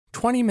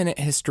20 Minute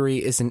History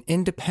is an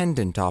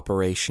independent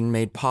operation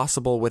made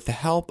possible with the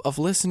help of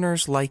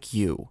listeners like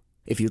you.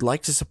 If you'd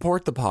like to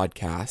support the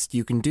podcast,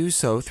 you can do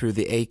so through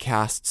the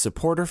Acast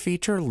supporter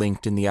feature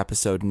linked in the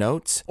episode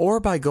notes, or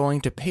by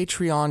going to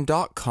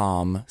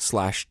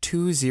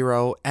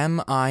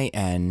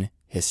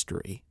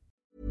patreon.com/20minhistory.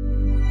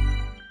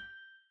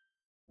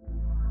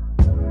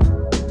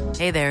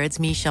 Hey there, it's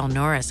Michelle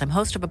Norris. I'm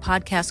host of a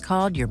podcast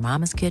called Your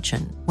Mama's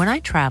Kitchen. When I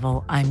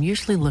travel, I'm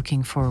usually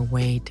looking for a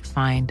way to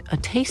find a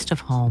taste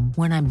of home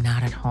when I'm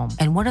not at home.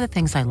 And one of the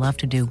things I love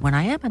to do when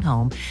I am at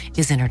home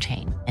is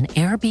entertain. And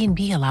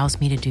Airbnb allows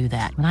me to do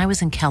that. When I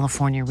was in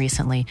California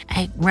recently,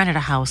 I rented a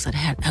house that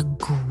had a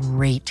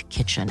great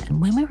kitchen.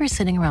 And when we were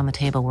sitting around the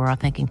table, we're all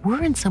thinking,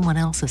 we're in someone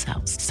else's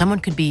house. Someone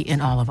could be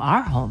in all of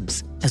our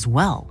homes as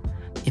well.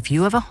 If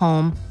you have a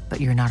home, but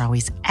you're not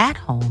always at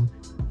home,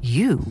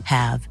 you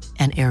have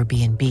an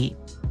Airbnb.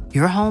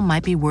 Your home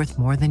might be worth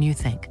more than you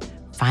think.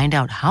 Find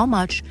out how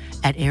much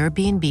at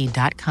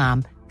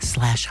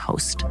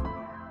airbnb.com/host.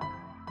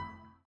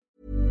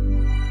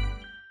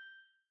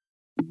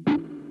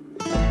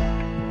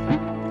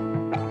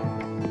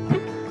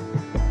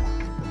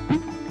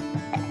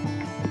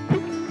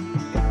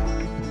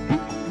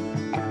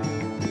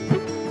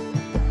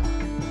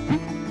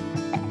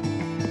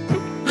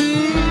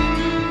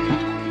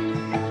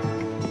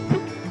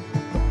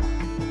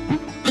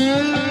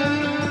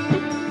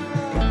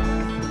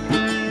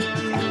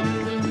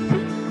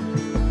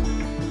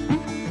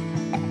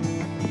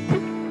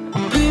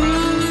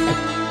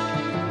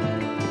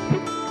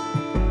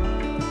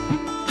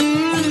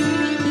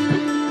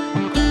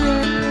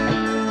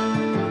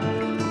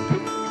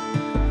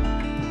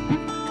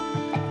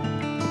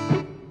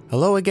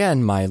 Hello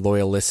again, my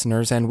loyal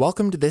listeners, and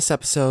welcome to this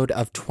episode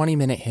of 20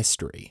 Minute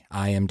History.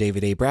 I am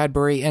David A.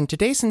 Bradbury, and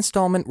today's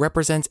installment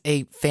represents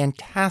a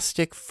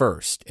fantastic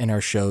first in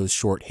our show's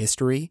short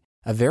history,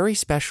 a very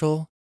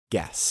special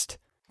guest.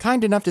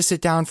 Kind enough to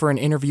sit down for an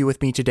interview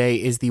with me today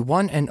is the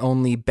one and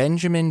only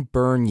Benjamin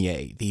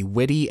Bernier, the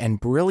witty and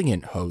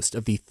brilliant host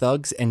of the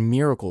Thugs and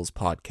Miracles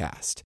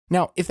podcast.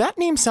 Now, if that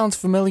name sounds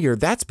familiar,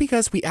 that's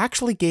because we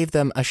actually gave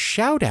them a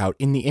shout out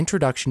in the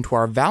introduction to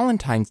our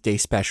Valentine's Day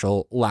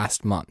special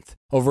last month.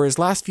 Over his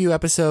last few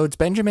episodes,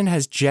 Benjamin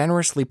has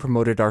generously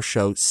promoted our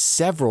show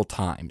several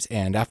times,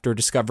 and after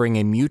discovering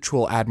a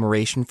mutual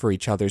admiration for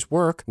each other's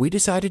work, we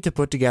decided to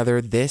put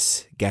together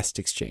this guest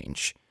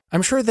exchange.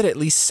 I'm sure that at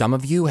least some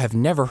of you have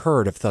never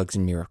heard of Thugs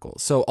and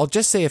Miracles, so I'll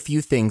just say a few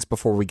things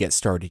before we get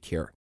started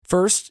here.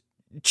 First,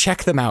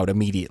 check them out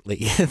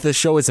immediately. The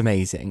show is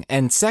amazing.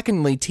 And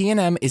secondly,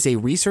 TNM is a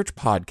research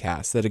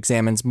podcast that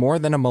examines more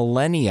than a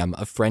millennium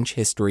of French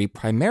history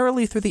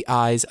primarily through the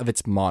eyes of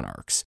its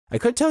monarchs. I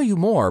could tell you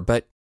more,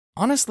 but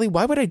honestly,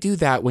 why would I do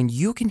that when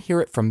you can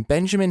hear it from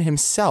Benjamin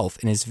himself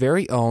in his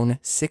very own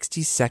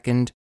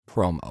 60-second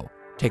promo?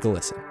 Take a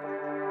listen.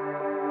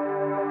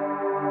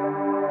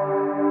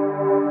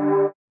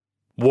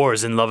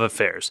 Wars and love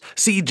affairs,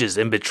 sieges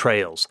and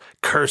betrayals,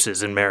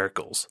 curses and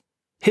miracles.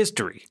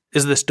 History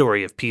is the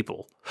story of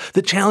people,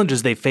 the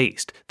challenges they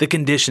faced, the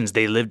conditions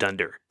they lived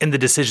under, and the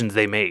decisions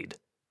they made.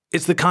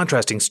 It's the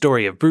contrasting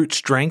story of brute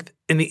strength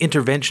and the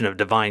intervention of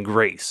divine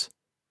grace.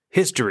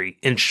 History,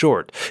 in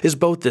short, is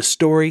both the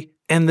story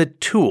and the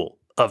tool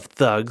of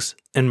thugs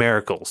and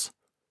miracles.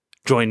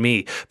 Join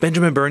me,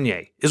 Benjamin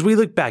Bernier, as we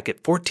look back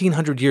at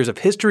 1,400 years of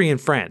history in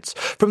France,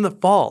 from the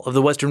fall of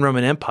the Western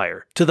Roman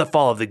Empire to the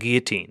fall of the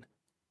guillotine.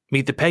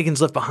 Meet the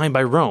pagans left behind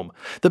by Rome,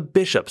 the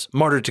bishops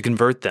martyred to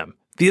convert them,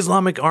 the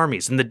Islamic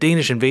armies and the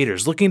Danish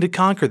invaders looking to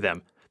conquer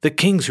them, the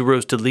kings who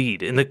rose to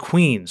lead, and the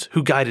queens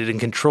who guided and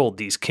controlled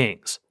these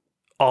kings.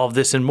 All of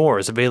this and more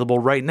is available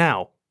right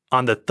now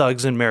on the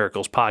Thugs and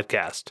Miracles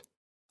podcast.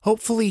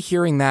 Hopefully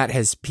hearing that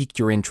has piqued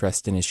your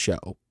interest in his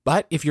show.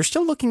 But if you're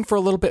still looking for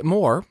a little bit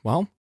more,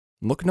 well,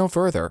 look no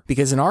further,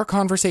 because in our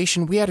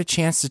conversation, we had a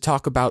chance to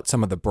talk about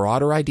some of the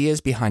broader ideas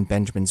behind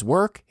Benjamin's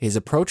work, his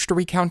approach to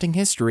recounting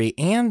history,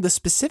 and the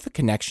specific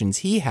connections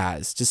he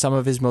has to some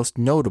of his most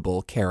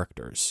notable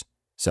characters.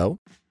 So,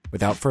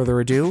 without further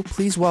ado,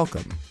 please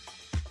welcome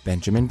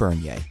Benjamin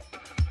Bernier.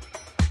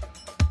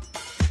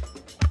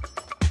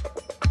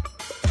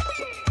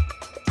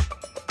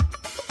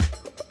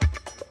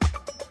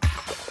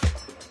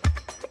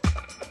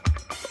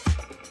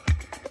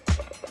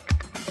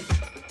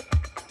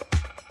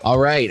 All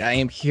right, I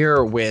am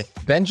here with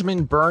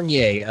Benjamin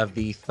Bernier of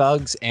the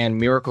Thugs and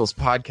Miracles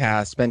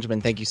podcast. Benjamin,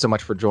 thank you so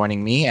much for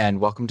joining me, and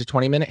welcome to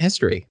 20 Minute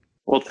History.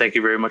 Well, thank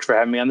you very much for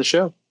having me on the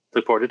show.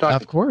 Look forward to talking.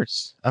 Of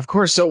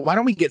course. So why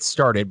don't we get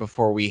started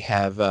before we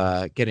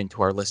get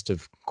into our list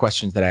of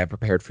questions that I have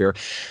prepared for you.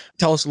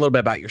 Tell us a little bit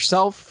about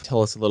yourself.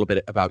 Tell us a little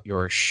bit about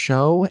your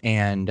show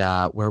and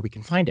where we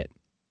can find it.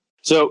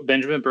 So,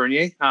 Benjamin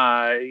Bernier,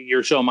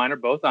 your show and mine are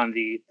both on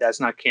the That's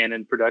Not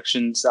Canon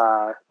Productions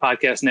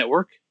podcast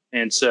network.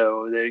 And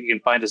so you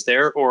can find us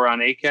there or on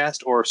Acast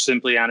or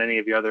simply on any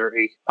of your other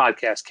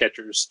podcast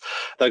catchers.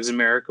 Thugs and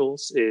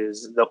Miracles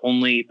is the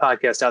only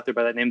podcast out there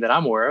by that name that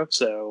I'm aware of.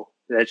 So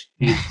that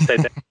you say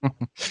that.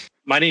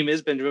 My name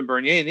is Benjamin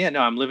Bernier, and yeah,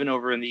 no, I'm living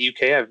over in the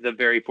UK. I have the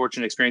very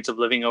fortunate experience of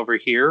living over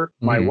here.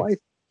 My wife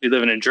is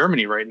living in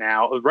Germany right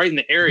now, right in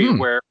the area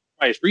where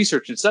my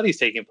research and studies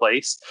taking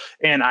place,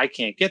 and I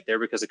can't get there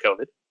because of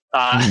COVID.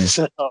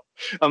 So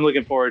I'm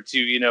looking forward to,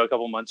 a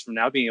couple months from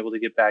now being able to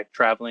get back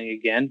traveling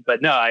again.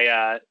 But no,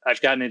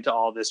 I've gotten into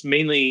all this.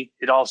 Mainly,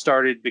 it all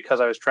started because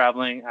I was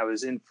traveling. I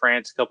was in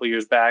France a couple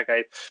years back.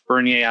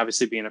 Bernier,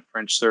 obviously being a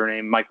French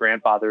surname. My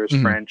grandfather is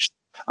French.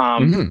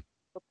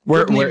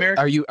 Where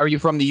are you? Are you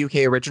from the UK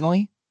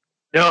originally?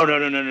 No.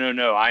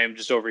 I am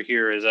just over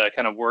here as a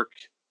kind of work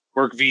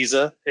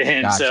visa,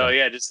 and Gotcha. so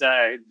yeah, just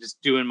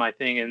doing my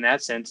thing in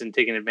that sense and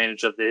taking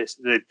advantage of this.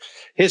 The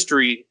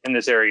history in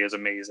this area is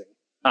amazing.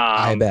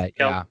 I bet.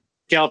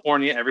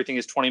 California, everything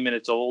is 20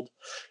 minutes old,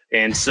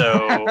 and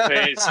so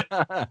it's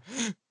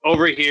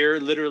over here.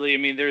 Literally, I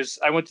mean,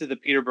 I went to the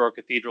Peterborough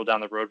Cathedral down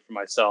the road for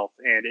myself,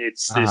 and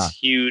it's this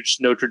huge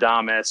Notre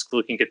Dame-esque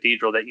looking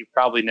cathedral that you've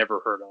probably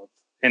never heard of,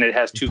 and it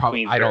has two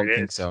queens. I don't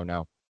think so.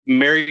 No.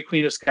 Mary,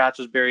 Queen of Scots,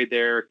 was buried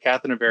there.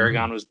 Catherine of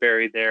Aragon was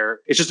buried there.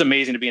 It's just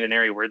amazing to be in an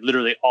area where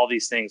literally all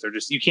these things are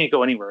just, you can't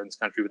go anywhere in this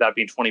country without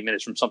being 20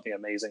 minutes from something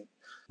amazing.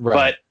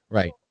 Right.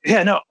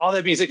 Yeah, no, all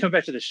that means it come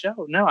back to the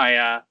show. No,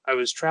 I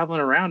was traveling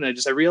around and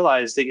I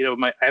realized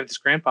that, I have this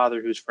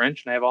grandfather who's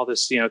French and I have all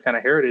this, kind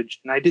of heritage.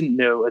 And I didn't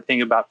know a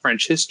thing about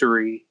French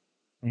history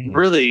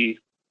really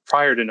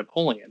prior to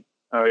Napoleon.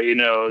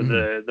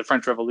 The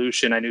French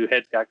Revolution. I knew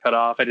heads got cut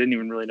off. I didn't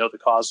even really know the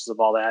causes of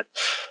all that.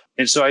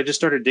 And so I just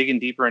started digging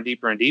deeper and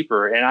deeper and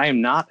deeper. And I am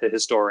not a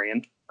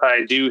historian.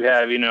 I do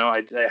have,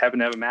 I happen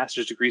to have a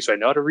master's degree, so I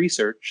know how to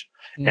research.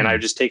 And I've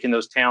just taken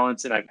those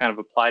talents and I've kind of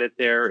applied it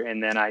there.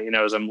 And then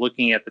as I'm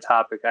looking at the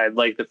topic, I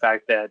like the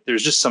fact that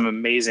there's just some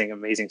amazing,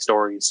 amazing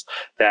stories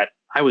that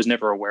I was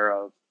never aware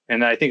of.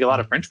 And I think a lot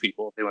of French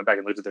people, if they went back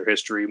and looked at their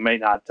history, might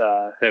not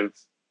have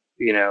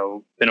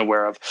been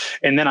aware of.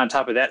 And then on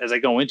top of that, as I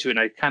go into it and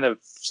I kind of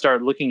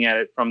start looking at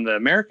it from the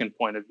American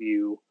point of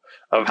view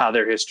of how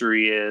their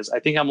history is, I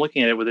think I'm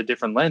looking at it with a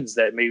different lens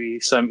that maybe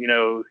some,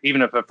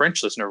 even if a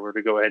French listener were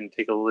to go ahead and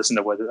take a listen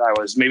to what I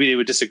was, maybe they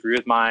would disagree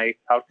with my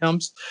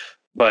outcomes.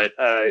 But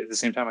at the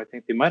same time, I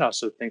think they might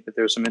also think that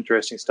there's some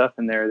interesting stuff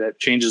in there that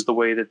changes the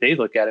way that they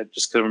look at it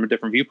just from a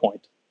different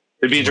viewpoint.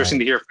 It'd be interesting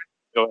to hear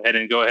go ahead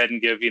and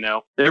give,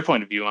 their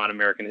point of view on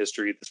American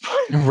history at this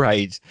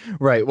point.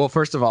 Right. Well,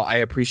 first of all, I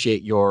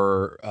appreciate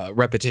your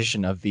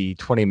repetition of the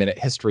 20-minute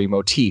history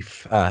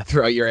motif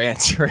throughout your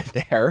answer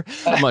there.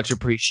 Much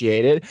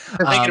appreciated.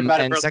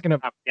 And second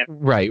of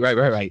right.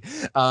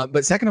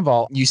 But second of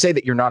all, you say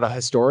that you're not a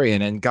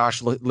historian, and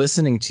gosh,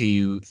 listening to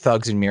you,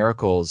 Thugs and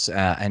Miracles,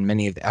 and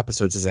many of the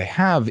episodes as I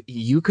have,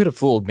 you could have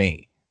fooled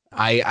me.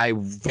 I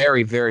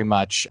very, very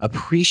much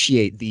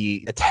appreciate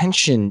the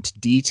attention to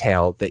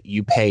detail that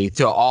you pay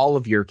to all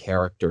of your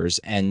characters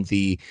and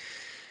the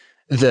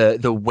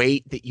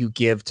weight that you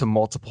give to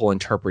multiple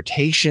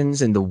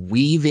interpretations and the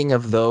weaving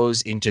of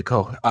those into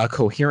a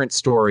coherent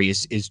story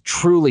is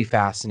truly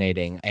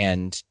fascinating.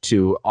 And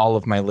to all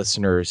of my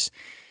listeners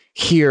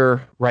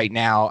here right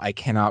now, I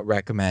cannot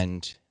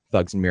recommend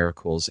Thugs and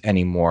Miracles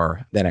any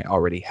more than I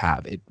already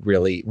have. It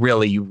really,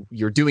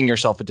 you're doing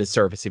yourself a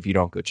disservice if you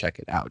don't go check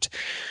it out.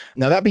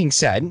 Now, that being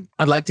said,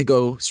 I'd like to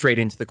go straight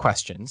into the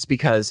questions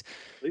because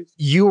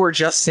you were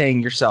just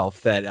saying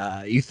yourself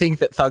that you think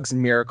that Thugs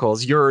and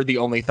Miracles, you're the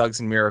only Thugs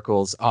and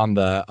Miracles on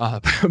the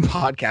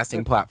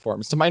podcasting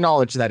platforms. To my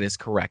knowledge, that is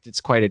correct. It's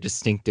quite a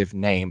distinctive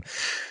name.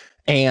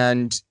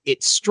 And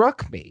it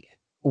struck me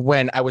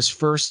when I was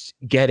first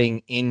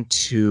getting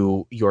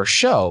into your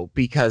show,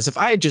 because if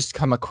I had just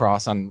come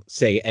across on,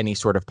 say, any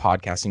sort of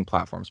podcasting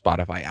platform,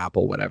 Spotify,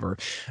 Apple, whatever,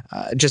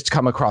 just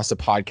come across a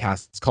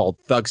podcast called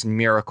Thugs and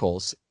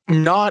Miracles,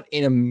 not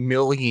in a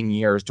million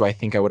years do I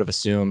think I would have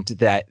assumed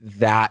that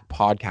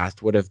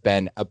podcast would have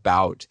been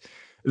about,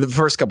 the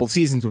first couple of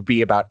seasons would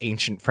be about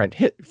ancient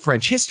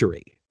French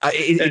history.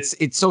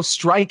 It's so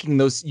striking,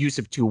 those use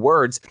of two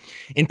words,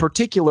 in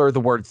particular,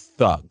 the word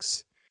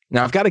thugs.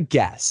 Now, I've got a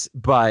guess,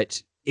 but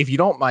if you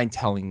don't mind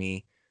telling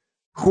me,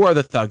 who are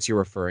the thugs you're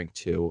referring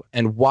to,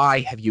 and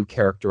why have you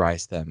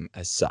characterized them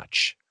as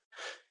such?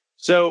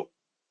 So,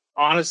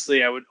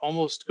 honestly, I would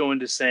almost go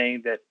into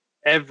saying that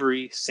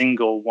every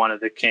single one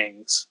of the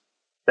kings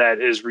that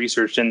is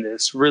researched in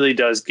this really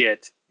does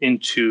get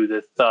into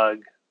the thug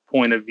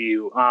point of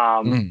view.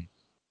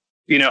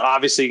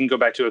 Obviously, you can go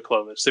back to a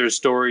Clovis. There's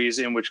stories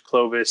in which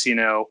Clovis,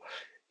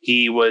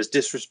 he was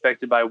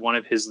disrespected by one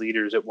of his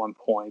leaders at one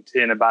point,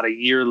 and about a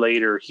year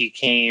later, he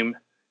came.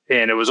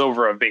 And it was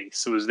over a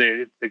vase. It was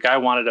the guy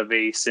wanted a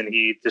vase, and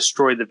he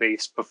destroyed the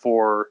vase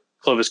before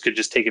Clovis could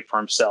just take it for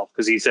himself.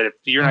 Because he said, if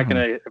you're not going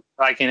to, if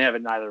I can't have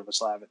it, neither of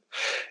us will have it.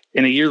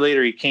 And a year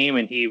later, he came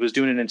and he was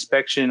doing an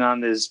inspection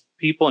on his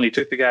people, and he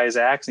took the guy's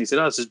axe and he said,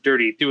 "Oh, this is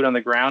dirty. Do it on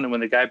the ground." And when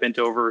the guy bent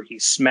over, he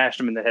smashed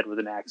him in the head with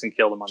an axe and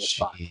killed him on the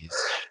spot.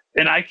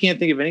 And I can't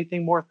think of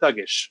anything more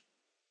thuggish.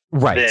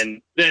 Right.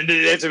 Than that's,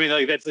 that's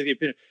like the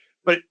opinion.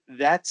 But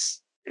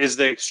is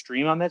the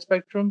extreme on that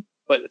spectrum.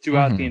 But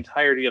throughout the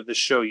entirety of the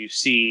show, you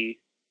see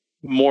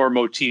more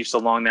motifs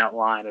along that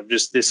line of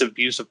just this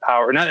abuse of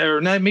power,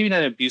 maybe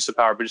not abuse of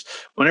power, but just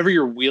whenever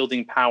you're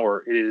wielding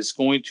power, it is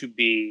going to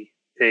be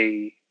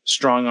a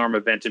strong arm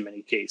event in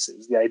many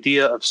cases. The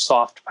idea of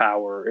soft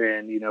power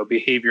and,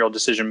 behavioral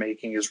decision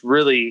making is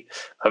really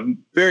a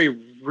very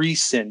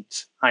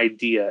recent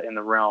idea in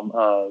the realm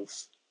of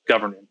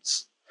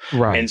governance.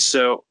 Right. And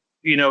so,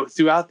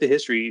 throughout the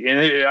history,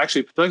 and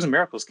actually Thugs and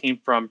Miracles came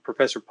from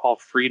Professor Paul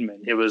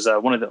Friedman. It was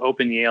one of the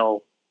Open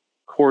Yale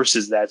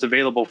courses that's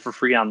available for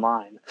free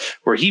online,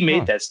 where he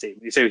made that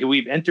statement. He said,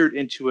 we've entered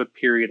into a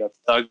period of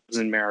thugs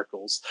and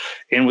miracles.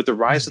 And with the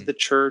rise of the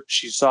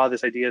church, you saw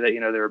this idea that,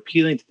 they're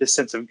appealing to this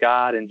sense of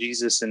God and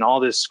Jesus and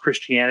all this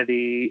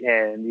Christianity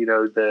and,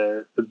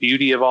 the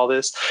beauty of all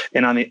this.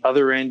 And on the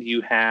other end,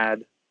 you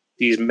had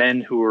these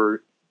men who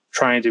were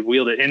trying to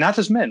wield it. And not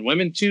just men,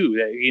 women too,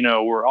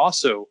 that, were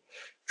also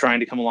trying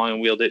to come along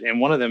and wield it. And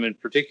one of them in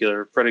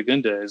particular,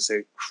 Fredegunda, is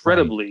an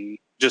incredibly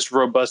just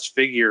robust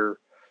figure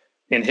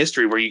in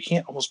history where you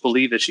can't almost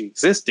believe that she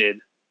existed,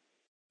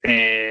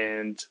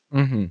 and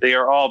they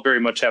are all very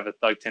much have a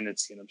thug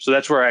tendency in them. So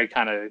that's where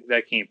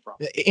that came from.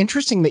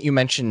 Interesting that you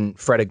mentioned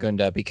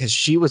Fredegunda, because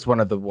she was one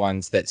of the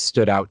ones that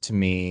stood out to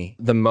me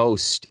the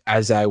most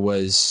as I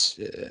was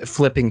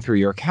flipping through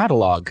your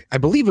catalog. I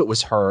believe it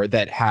was her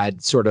that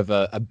had sort of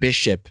a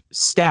bishop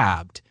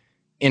stabbed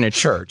in a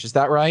church. Is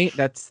that right?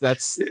 That's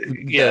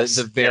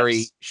the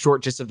very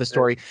short gist of the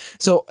story.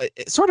 So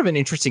sort of an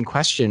interesting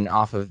question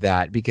off of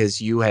that,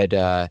 because you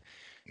had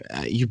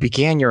you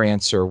began your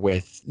answer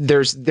with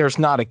there's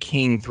not a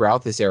king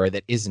throughout this era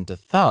that isn't a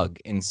thug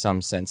in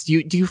some sense.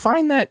 Do you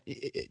find that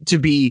to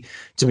be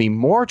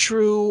more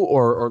true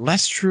or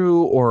less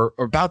true or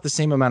about the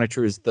same amount of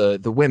true as the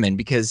women?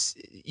 Because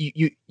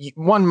you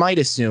one might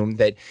assume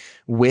that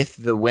with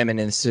the women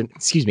in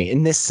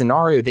this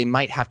scenario, they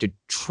might have to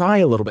try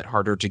a little bit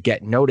harder to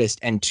get noticed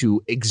and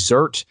to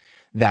exert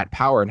that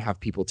power and have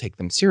people take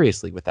them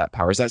seriously with that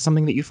power. Is that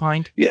something that you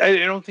find? Yeah, I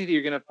don't think that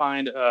you're going to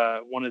find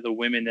one of the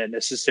women that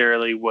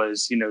necessarily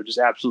was, just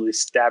absolutely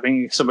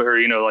stabbing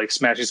somebody or, like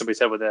smashing somebody's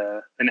head with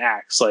an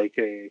axe, like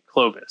a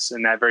Clovis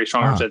in that very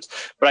strong sense.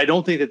 But I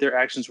don't think that their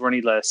actions were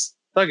any less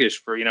thuggish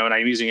for, and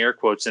I'm using air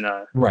quotes in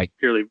a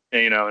purely,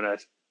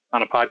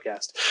 on a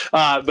podcast.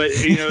 But,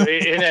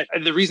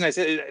 and the reason I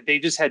said it, they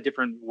just had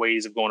different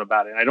ways of going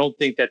about it. And I don't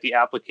think that the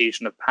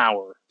application of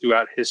power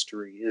throughout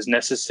history is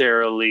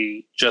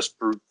necessarily just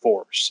brute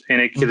force.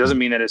 And it doesn't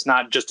mean that it's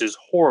not just as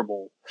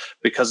horrible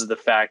because of the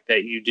fact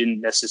that you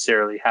didn't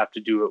necessarily have to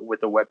do it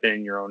with a weapon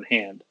in your own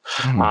hand.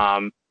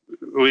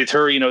 With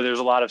her, there's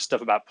a lot of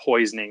stuff about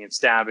poisoning and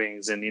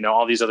stabbings and,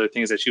 all these other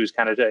things that she was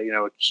kind of,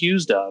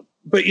 accused of.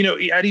 But,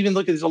 I'd even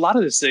look at a lot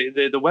of this,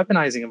 the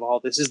weaponizing of all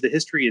this is the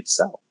history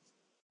itself.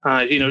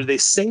 They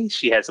say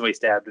she had somebody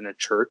stabbed in a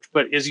church,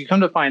 but as you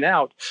come to find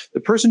out, the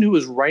person who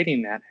was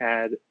writing that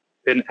had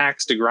an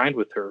axe to grind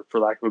with her, for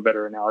lack of a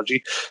better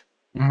analogy,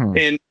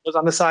 and was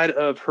on the side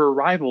of her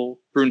rival,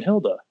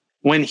 Brunhilde.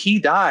 When he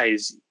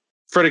dies,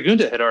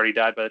 Fredegunda had already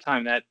died by the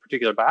time that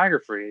particular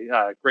biography,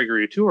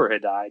 Gregory of Tours,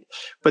 had died.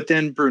 But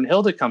then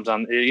Brunhilde comes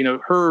on,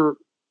 the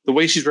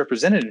way she's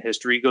represented in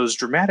history goes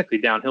dramatically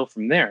downhill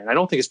from there. And I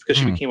don't think it's because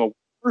she became a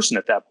person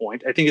at that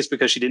point. I think it's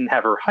because she didn't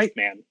have her hype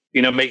man,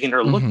 making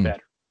her look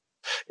better.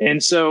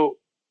 And so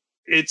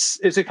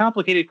it's a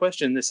complicated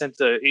question in the sense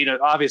that,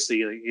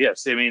 obviously,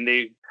 yes, I mean,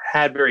 they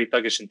had very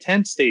thuggish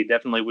intents. They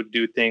definitely would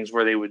do things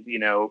where they would,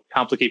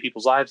 complicate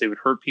people's lives. They would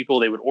hurt people.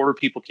 They would order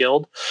people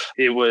killed.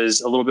 It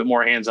was a little bit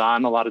more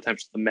hands-on a lot of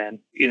times with the men,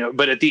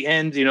 but at the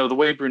end, the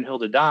way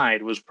Brunhilde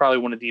died was probably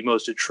one of the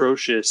most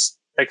atrocious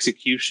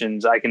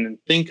executions I can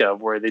think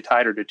of, where they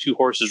tied her to two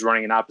horses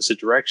running in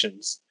opposite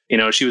directions.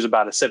 She was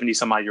about a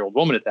 70-some-odd-year-old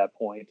woman at that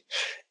point.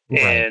 Right.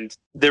 And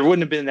there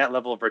wouldn't have been that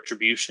level of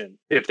retribution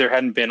if there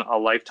hadn't been a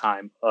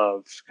lifetime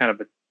of kind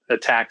of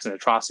attacks and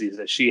atrocities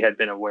that she had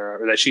been aware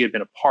of, or that she had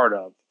been a part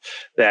of.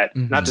 That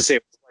not to say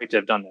it was right to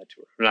have done that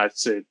to her. Not to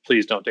say,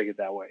 please don't take it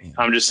that way. Yeah.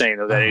 I'm just saying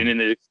though, that in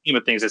the scheme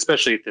of things,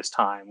 especially at this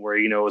time where,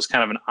 it was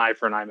kind of an eye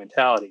for an eye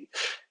mentality,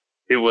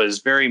 it was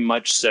very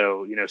much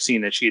so,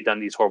 seeing that she had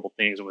done these horrible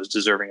things and was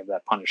deserving of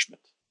that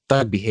punishment.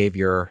 Thug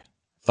behavior,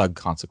 thug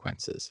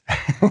consequences.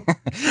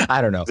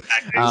 I don't know.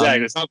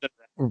 Exactly. Something.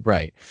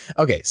 Right.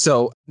 Okay.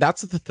 So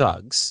that's the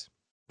thugs,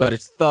 but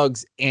it's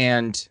thugs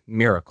and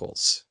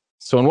miracles.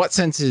 So in what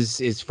sense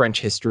is French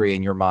history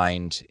in your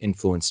mind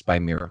influenced by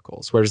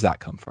miracles? Where does that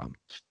come from?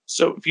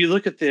 So if you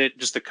look at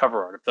just the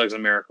cover art of Thugs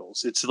and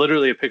Miracles, it's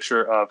literally a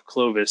picture of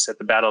Clovis at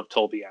the Battle of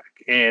Tolbiac.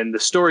 And the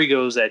story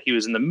goes that he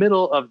was in the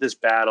middle of this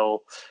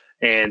battle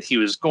and he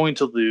was going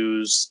to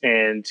lose.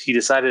 And he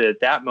decided at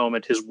that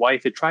moment, his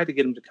wife had tried to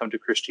get him to come to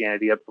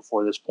Christianity up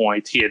before this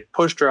point. He had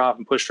pushed her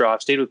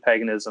off, stayed with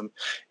paganism.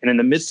 And in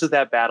the midst of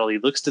that battle, he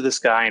looks to the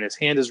sky and his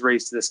hand is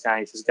raised to the sky.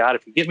 And he says, God,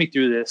 if you get me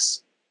through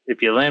this,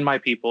 if you land my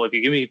people, if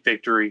you give me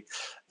victory,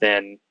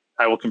 then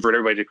I will convert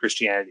everybody to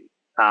Christianity.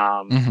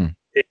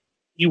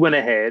 He went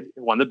ahead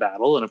and won the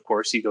battle. And of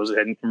course, he goes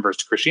ahead and converts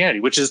to Christianity,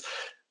 which is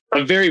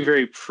a very,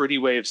 very pretty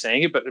way of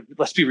saying it, but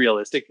let's be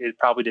realistic. It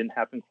probably didn't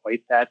happen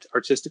quite that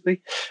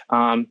artistically.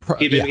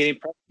 He'd been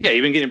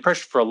getting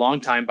pressured for a long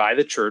time by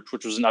the church,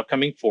 which was an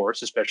upcoming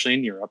force, especially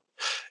in Europe.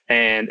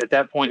 And at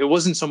that point, it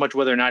wasn't so much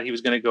whether or not he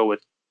was going to go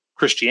with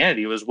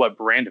Christianity. It was what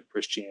brand of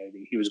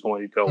Christianity he was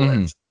going to go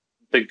with.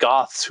 The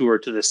Goths, who were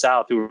to the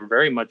south, who were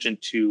very much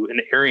into an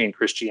Arian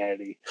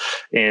Christianity,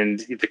 and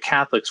the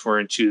Catholics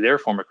were into their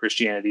form of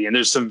Christianity. And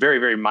there's some very,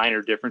 very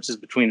minor differences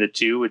between the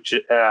two, which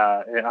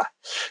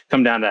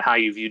come down to how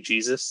you view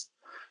Jesus.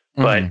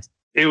 But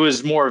it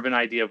was more of an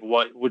idea of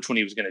which one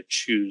he was going to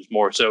choose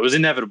more. So it was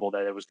inevitable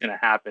that it was going to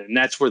happen. And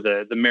that's where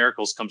the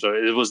miracles comes out.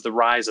 It was the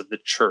rise of the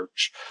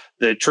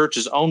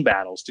church's own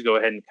battles to go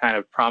ahead and kind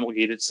of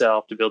promulgate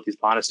itself, to build these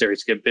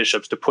monasteries, to get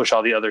bishops, to push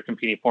all the other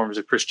competing forms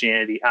of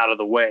Christianity out of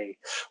the way,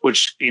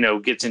 which,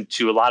 gets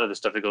into a lot of the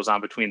stuff that goes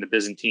on between the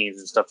Byzantines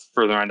and stuff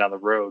further on down the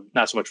road,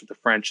 not so much with the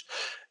French.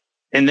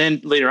 And then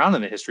later on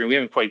in the history, we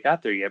haven't quite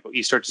got there yet, but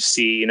you start to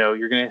see,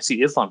 you're going to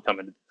see Islam come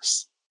into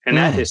this, and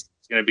that history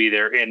is going to be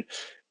there. And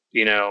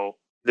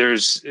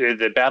there's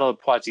the Battle of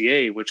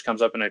Poitiers, which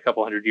comes up in a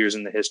couple hundred years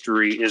in the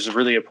history, is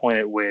really a point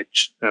at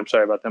which, and I'm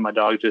sorry about that, my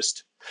dog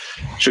just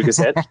shook his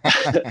head.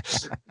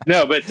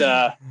 No, but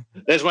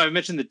that's why I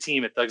mentioned the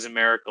team at Thugs and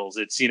Miracles.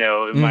 It's,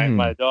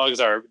 my dogs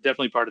are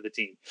definitely part of the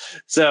team.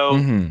 So,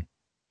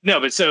 no,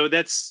 but so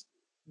that's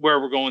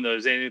where we're going with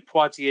those. And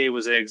Poitiers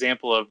was an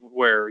example of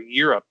where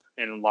Europe,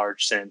 in a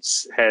large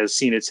sense, has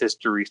seen its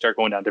history start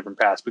going down different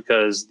paths,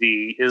 because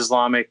the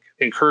Islamic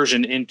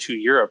incursion into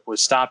Europe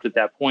was stopped at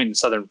that point in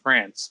southern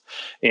France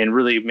and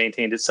really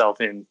maintained itself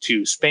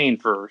into Spain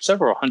for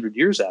several hundred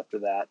years after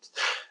that.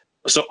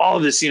 So all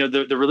of this,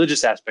 the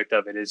religious aspect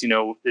of it is,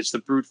 it's the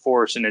brute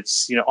force, and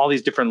it's, all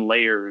these different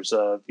layers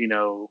of,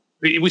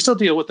 we still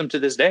deal with them to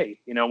this day.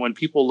 When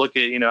people look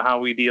at, how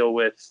we deal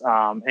with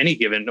any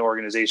given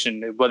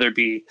organization, whether it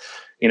be,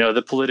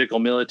 the political,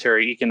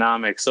 military,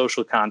 economic,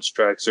 social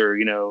constructs, or,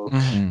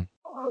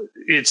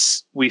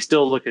 we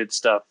still look at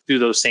stuff through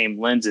those same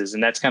lenses.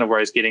 And that's kind of where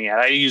I was getting at.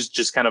 I used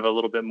just kind of a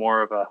little bit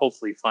more of a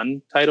hopefully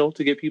fun title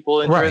to get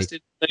people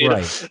interested.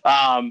 Right.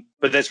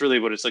 But that's really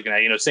what it's looking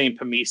at. Saying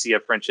Pamesia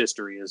French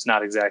history is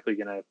not exactly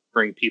going to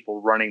bring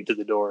people running to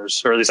the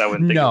doors, or at least I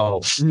wouldn't think.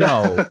 No.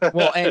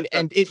 Well, and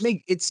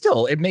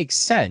it makes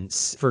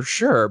sense for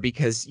sure,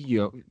 because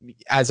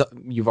as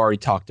you've already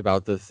talked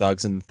about the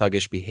thugs and the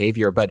thuggish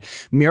behavior, but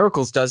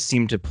miracles does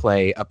seem to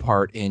play a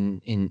part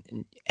in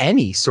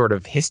any sort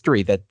of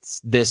history that's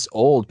this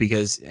old,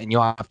 because, and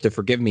you'll have to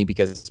forgive me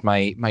because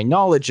my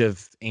knowledge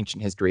of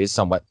ancient history is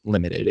somewhat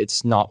limited.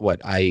 It's not what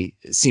I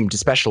seem to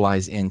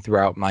specialize in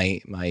throughout my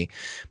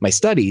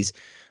studies,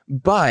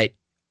 but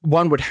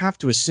one would have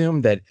to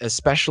assume that,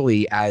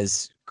 especially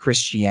as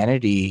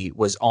Christianity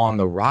was on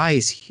the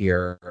rise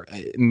here,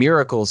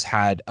 miracles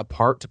had a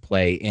part to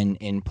play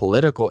in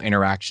political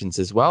interactions,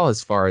 as well,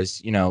 as far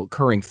as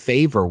currying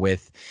favor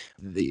with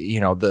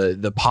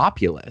the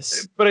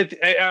populace. But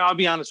I'll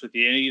be honest with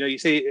you. You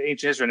say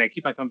ancient history, and I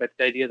keep on coming back to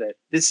the idea that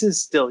this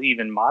is still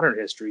even modern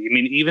history. I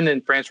mean, even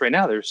in France right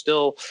now, there's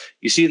still,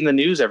 you see it in the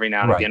news every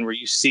now and again, where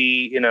you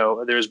see,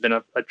 there's been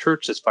a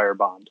church that's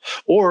firebombed,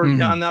 or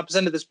on the opposite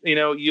end of this,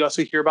 you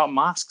also hear about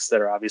mosques that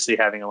are obviously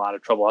having a lot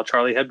of trouble.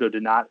 Charlie Hebdo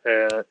did not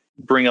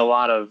bring a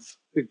lot of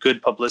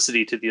good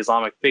publicity to the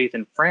Islamic faith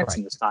in France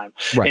in this time.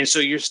 And so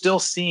you're still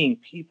seeing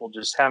people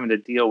just having to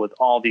deal with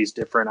all these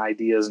different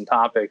ideas and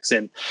topics.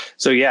 And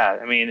so,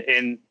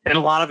 and a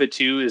lot of it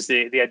too is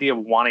the idea of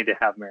wanting to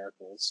have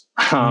miracles.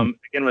 Again,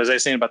 as I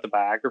was saying about the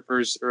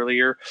biographers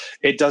earlier,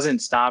 it doesn't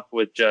stop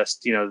with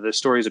just, the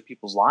stories of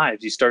people's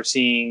lives. You start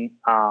seeing,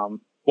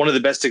 one of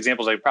the best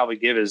examples I could probably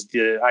give is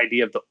the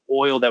idea of the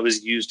oil that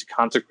was used to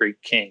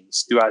consecrate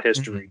kings throughout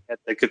history at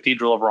the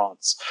Cathedral of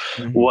Reims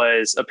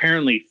was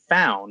apparently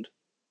found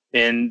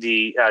in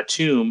the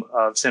tomb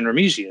of St.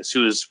 Remigius,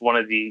 who was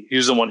he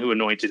was the one who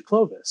anointed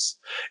Clovis.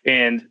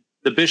 And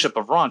the Bishop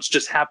of Reims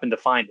just happened to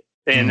find it.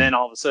 And then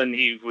all of a sudden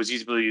he was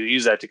able to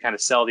use that to kind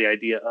of sell the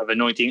idea of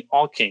anointing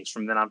all kings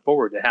from then on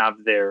forward to have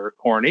their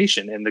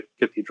coronation in the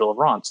Cathedral of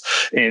Reims,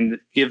 and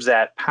gives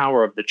that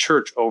power of the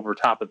church over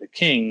top of the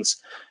kings.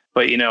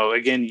 But,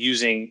 again,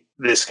 using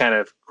this kind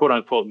of quote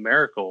unquote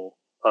miracle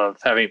of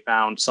having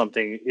found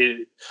something,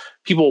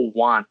 people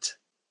want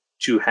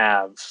to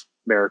have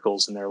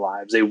miracles in their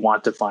lives. They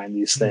want to find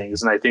these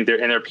things. And I think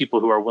there are people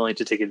who are willing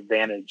to take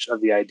advantage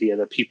of the idea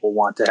that people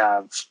want to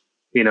have,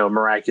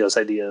 miraculous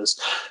ideas.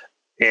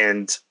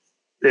 And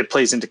it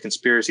plays into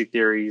conspiracy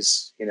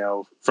theories,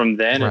 from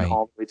then and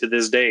all the way to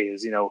this day,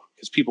 is,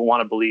 because people want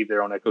to believe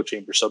their own echo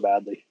chamber so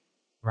badly.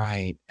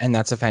 Right. And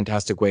that's a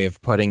fantastic way of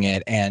putting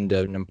it, and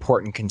an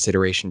important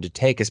consideration to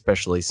take,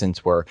 especially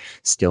since we're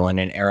still in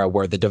an era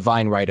where the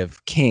divine right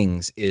of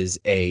kings is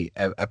a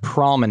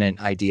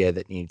prominent idea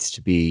that needs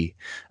to be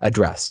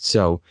addressed.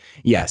 So,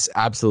 yes,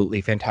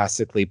 absolutely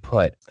fantastically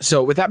put.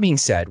 So with that being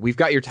said, we've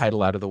got your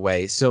title out of the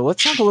way. So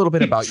let's talk a little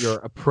bit about your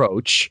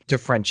approach to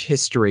French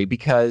history,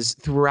 because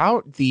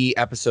throughout the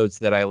episodes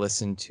that I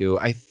listened to,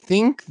 I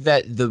think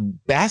that the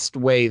best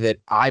way that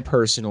I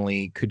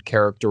personally could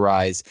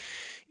characterize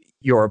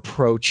your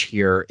approach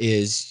here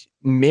is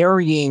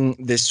marrying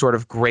this sort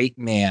of great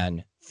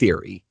man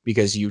theory,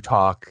 because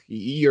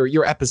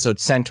your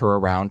episodes center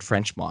around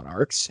French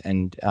monarchs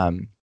and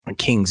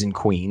kings and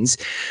queens,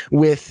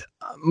 with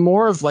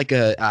more of like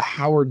a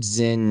Howard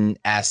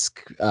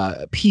Zinn-esque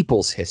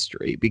people's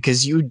history,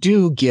 because you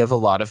do give a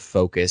lot of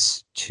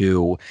focus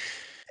to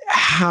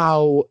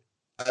how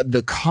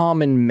the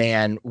common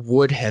man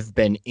would have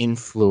been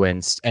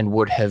influenced and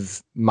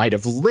might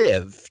have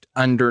lived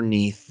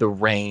underneath the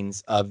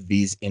reigns of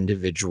these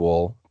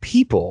individual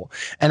people.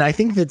 And I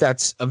think that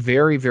that's a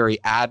very, very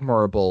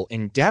admirable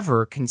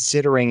endeavor,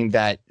 considering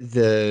that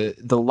the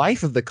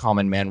life of the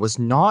common man was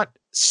not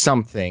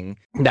something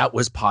that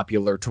was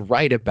popular to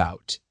write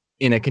about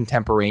in a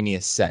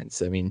contemporaneous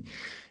sense. I mean,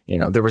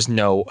 there was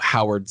no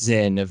Howard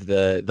Zinn of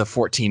the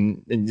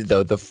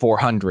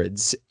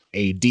 400s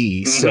AD.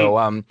 Mm-hmm.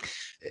 So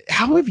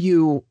how have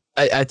you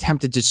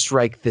attempted to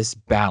strike this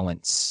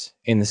balance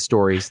in the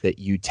stories that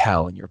you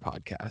tell in your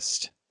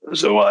podcast?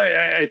 So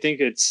I think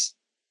it's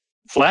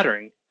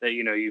flattering that,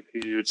 you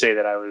would say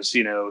that I was,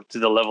 to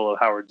the level of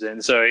Howard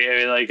Zinn. So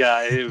I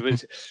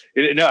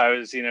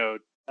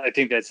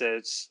think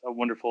it's a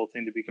wonderful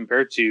thing to be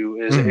compared to,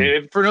 is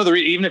for another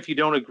reason, even if you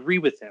don't agree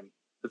with him,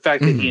 the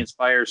fact that he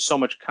inspires so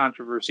much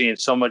controversy and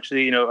so much,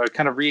 a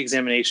kind of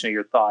re-examination of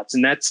your thoughts.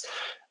 And that's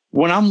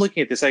when I'm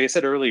looking at this, like I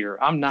said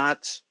earlier, I'm an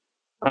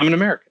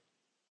American.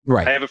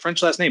 Right. I have a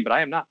French last name, but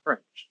I am not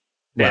French.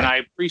 Right. And I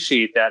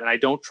appreciate that. And I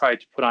don't try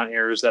to put on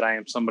airs that I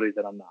am somebody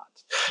that I'm not.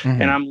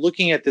 And I'm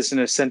looking at this in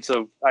a sense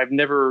of, I've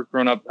never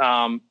grown up,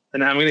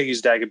 and I'm going to use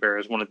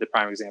Dagobert as one of the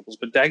prime examples,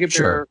 but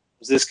Dagobert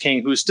was this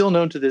king who is still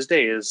known to this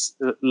day as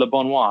Le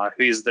Bon Roi,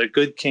 who is the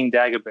good King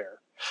Dagobert.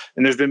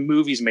 And there's been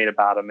movies made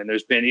about him. And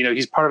there's been,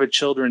 he's part of a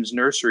children's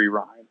nursery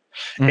rhyme.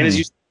 And as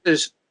you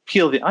just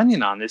peel the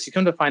onion on this, you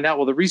come to find out,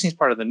 well, the reason he's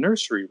part of the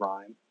nursery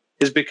rhyme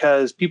is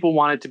because people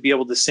wanted to be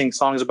able to sing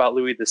songs about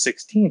Louis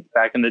XVI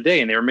back in the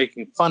day, and they were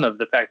making fun of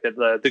the fact that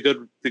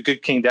the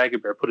good King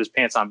Dagobert put his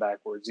pants on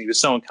backwards. And he was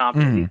so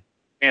incompetent, he put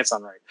his pants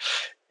on right.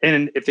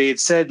 And if they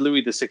had said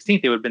Louis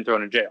XVI, they would have been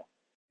thrown in jail.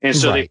 And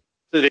so they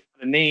had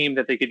a name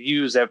that they could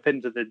use that fit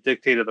into the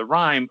dictate of the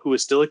rhyme, who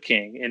was still a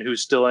king and who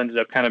still ended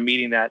up kind of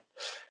meeting that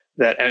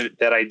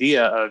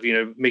idea of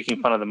making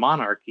fun of the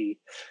monarchy.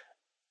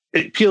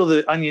 Peel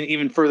the onion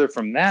even further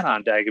from that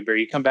on Dagobert.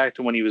 You come back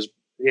to when he was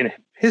in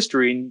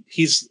history, and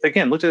he's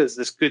again looked at as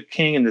this good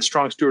king and the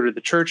strong steward of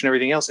the church and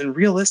everything else. And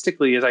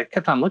realistically, as I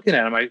kept on looking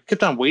at him, I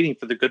kept on waiting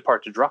for the good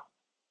part to drop.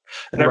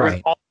 And I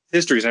read all the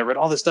histories and I read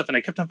all this stuff, and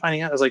I kept on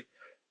finding out, I was like,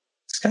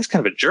 this guy's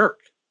kind of a jerk.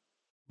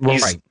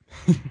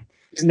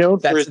 He's known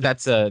for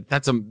that's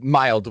a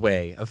mild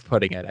way of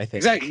putting it, I think.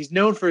 Exactly. He's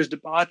known for his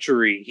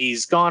debauchery.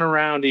 He's gone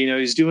around,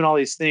 he's doing all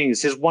these things.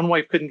 His one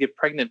wife couldn't get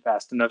pregnant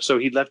fast enough, so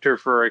he left her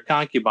for a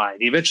concubine.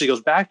 He eventually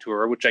goes back to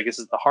her, which I guess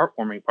is the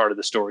heartwarming part of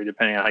the story,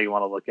 depending on how you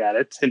want to look at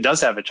it, and does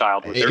have a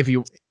child with her.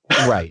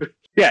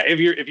 Yeah,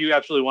 if you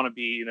absolutely want to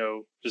be,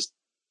 just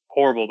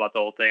horrible about the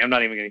whole thing. I'm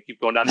not even going to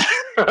keep going down that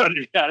road, to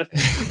be honest.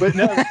 But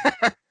no,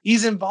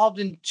 he's involved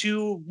in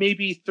 2,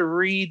 maybe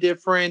 3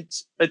 different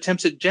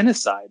attempts at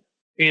genocide.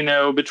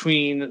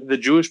 Between the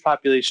Jewish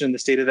population in the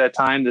state at that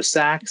time, the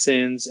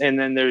Saxons, and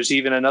then there's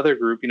even another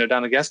group,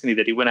 down in Gascony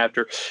that he went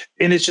after.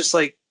 And it's just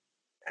like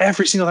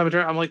every single time I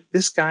turn, I'm like,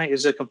 this guy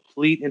is a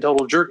complete and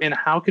total jerk. And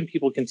how can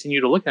people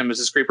continue to look at him as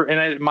a scraper?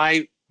 And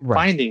my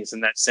findings in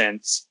that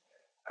sense,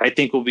 I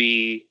think, will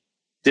be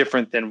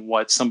different than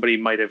what somebody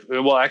might have.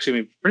 Well, actually, I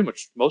mean, pretty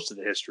much most of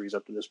the histories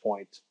up to this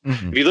point.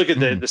 If you look at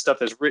the stuff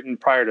that's written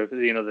prior to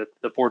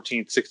the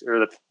 14th, 16th,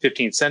 or the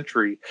 15th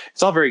century,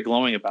 it's all very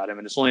glowing about him.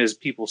 And it's only as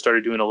people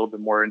started doing a little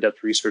bit more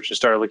in-depth research and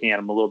started looking at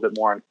him a little bit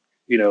more,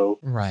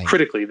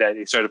 critically, that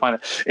they started to find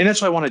it. And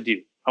that's what I want to do.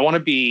 I want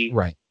to be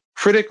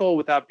critical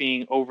without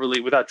being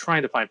without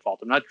trying to find fault.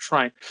 I'm not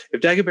trying.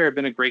 If Dagobert had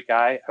been a great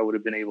guy, I would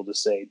have been able to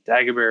say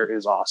Dagobert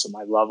is awesome.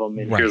 I love him,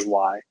 and here's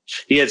why.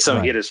 He had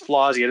he had his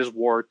flaws, he had his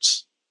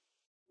warts.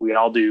 We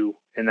all do.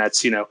 And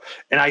that's, and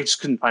I just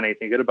couldn't find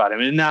anything good about him.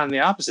 And now on the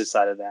opposite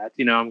side of that,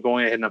 I'm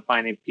going ahead and I'm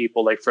finding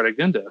people like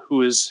Fredegunda,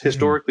 who has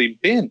historically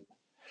been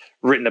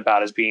written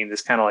about as being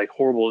this kind of like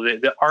horrible,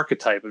 the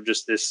archetype of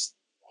just this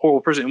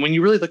horrible person. And when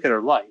you really look at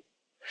her life,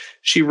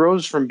 she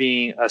rose from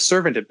being a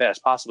servant at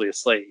best, possibly a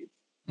slave.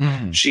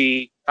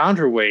 She found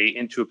her way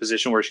into a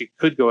position where she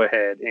could go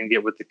ahead and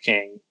get with the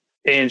king.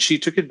 And she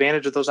took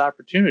advantage of those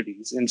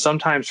opportunities. And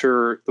sometimes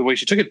the way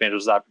she took advantage of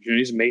those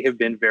opportunities may have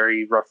been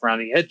very rough around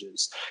the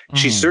edges.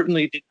 She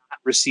certainly did not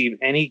receive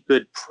any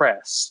good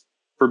press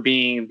for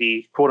being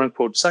the quote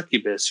unquote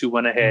succubus who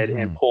went ahead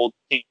and pulled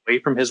the king away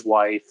from his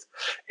wife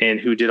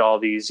and who did all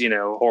these,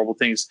 horrible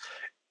things.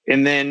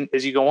 And then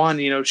as you go on,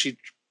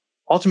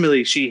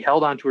 she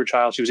held on to her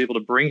child. She was able to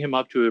bring him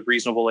up to a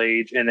reasonable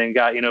age, and then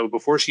got,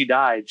 before she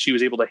died, she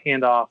was able to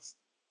hand off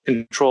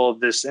control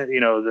of this,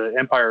 the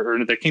empire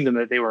or the kingdom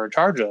that they were in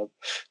charge of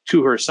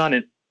to her son.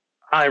 And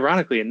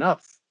ironically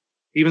enough,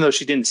 even though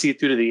she didn't see it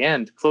through to the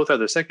end, Clothar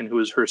II, who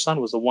was her son,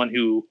 was the one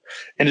who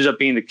ended up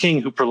being the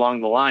king who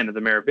prolonged the line of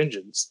the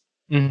Merovingians.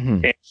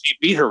 Mm-hmm. And she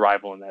beat her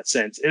rival in that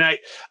sense. And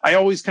I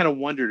always kind of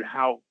wondered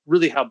how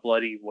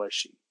bloody was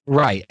she?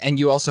 Right. And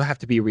you also have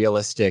to be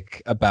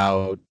realistic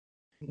about,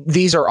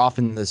 these are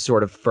often the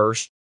sort of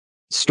first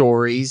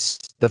stories,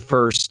 the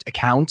first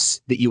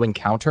accounts that you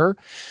encounter.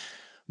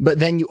 But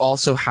then you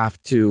also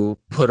have to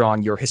put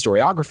on your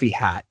historiography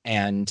hat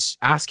and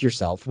ask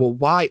yourself, well,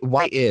 why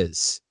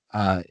is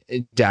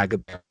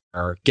Dagobert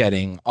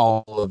getting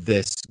all of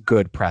this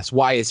good press?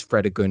 Why is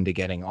Fredegunda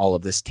getting all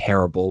of this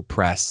terrible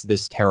press,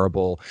 this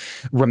terrible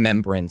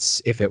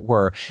remembrance, if it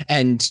were?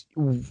 And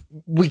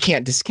we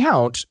can't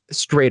discount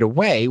straight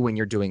away when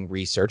you're doing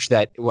research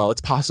that, well,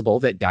 it's possible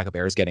that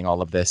Dagobert is getting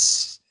all of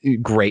this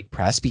great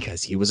press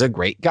because he was a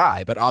great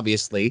guy. But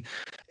obviously,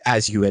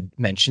 as you had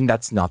mentioned,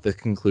 that's not the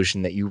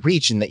conclusion that you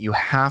reach, and that you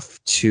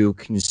have to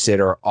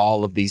consider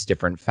all of these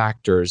different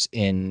factors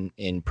in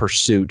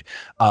pursuit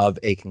of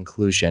a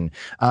conclusion.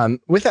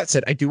 With that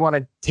said, I do want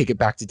to take it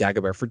back to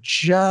Dagobert for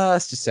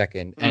just a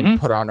second and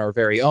put on our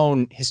very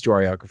own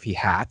historiography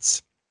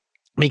hats,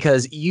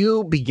 because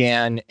you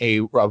began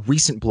a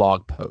recent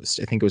blog post.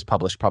 I think it was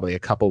published probably a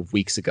couple of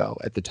weeks ago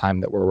at the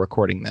time that we're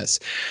recording this.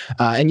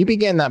 And you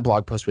began that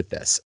blog post with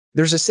this: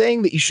 there's a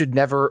saying that you should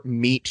never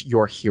meet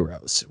your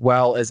heroes.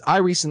 Well, as I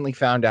recently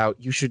found out,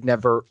 you should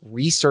never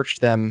research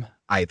them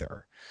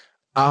either.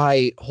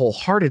 I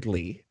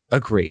wholeheartedly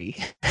agree,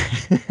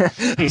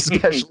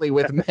 especially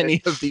with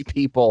many of the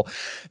people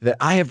that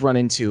I have run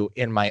into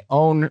in my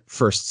own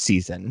first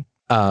season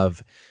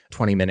of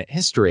 20-Minute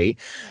History.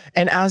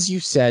 And as you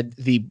said,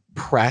 the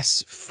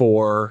press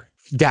for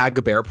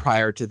Dagobert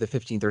prior to the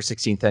 15th or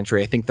 16th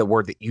century, I think the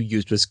word that you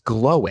used was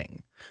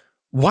glowing.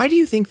 Why do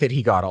you think that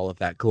he got all of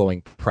that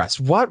glowing press?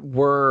 What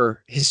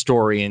were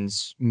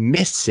historians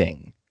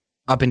missing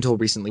up until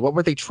recently? What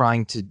were they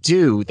trying to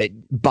do that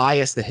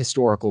bias the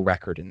historical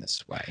record in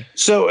this way?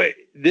 So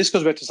this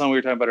goes back to something we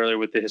were talking about earlier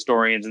with the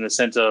historians, in the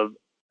sense of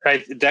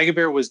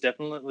Dagobert was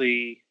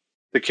definitely,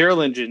 the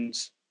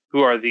Carolingians,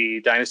 who are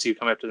the dynasty who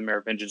come after the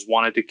Merovingians,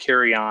 wanted to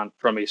carry on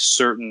from a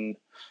certain,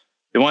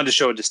 they wanted to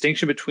show a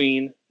distinction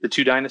between the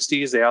two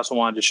dynasties. They also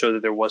wanted to show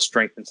that there was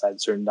strength inside a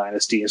certain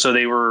dynasty. And so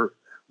they were,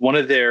 one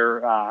of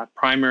their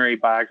primary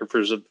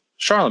biographers of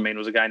Charlemagne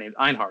was a guy named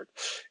Einhard.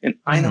 And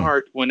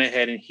Einhard went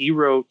ahead and he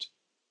wrote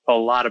a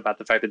lot about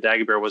the fact that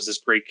Dagobert was this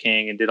great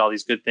king and did all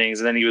these good things.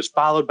 And then he was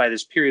followed by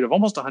this period of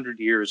almost 100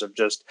 years of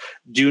just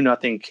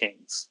do-nothing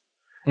kings.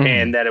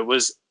 And that it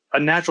was a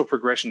natural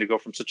progression to go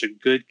from such a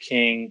good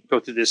king, go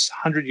through this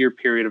 100-year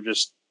period of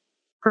just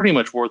pretty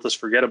much worthless,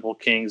 forgettable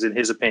kings, in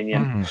his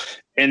opinion.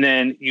 And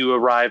then you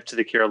arrive to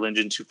the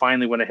Carolingians, who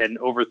finally went ahead and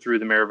overthrew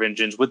the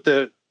Merovingians with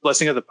the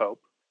blessing of the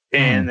Pope.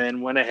 And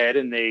then went ahead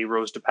and they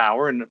rose to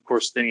power. And of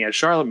course, then he had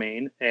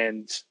Charlemagne,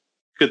 and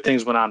good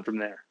things went on from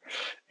there.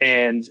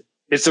 And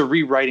it's a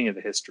rewriting of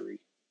the history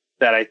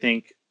that I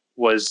think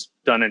was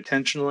done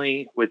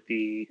intentionally with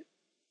the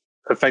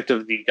effect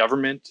of the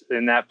government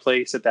in that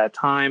place at that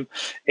time.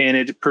 And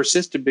it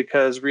persisted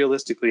because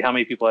realistically, how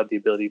many people had the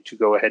ability to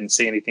go ahead and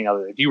say anything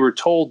other? If you were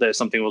told that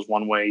something was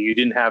one way, you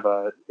didn't have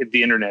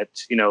the internet,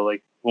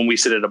 like when we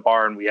sit at a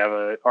bar and we have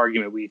an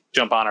argument, we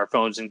jump on our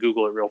phones and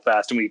Google it real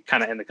fast and we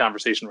kind of end the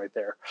conversation right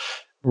there.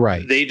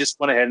 Right. They just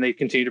went ahead and they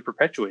continue to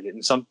perpetuate it.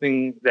 And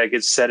something that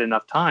gets said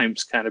enough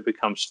times kind of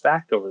becomes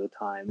fact over the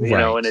time,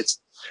 and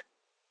it's,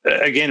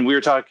 again, we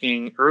were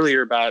talking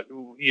earlier about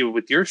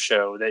with your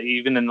show that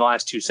even in the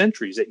last 2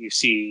 centuries that you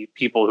see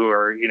people who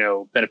are,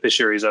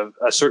 beneficiaries of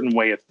a certain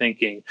way of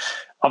thinking.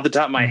 Off the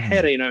top of my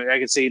head, I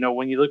could say,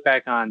 when you look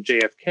back on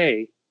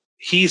JFK,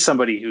 he's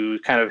somebody who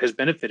kind of has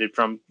benefited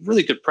from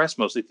really good press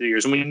mostly through the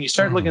years. And when you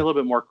start looking a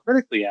little bit more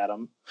critically at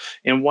him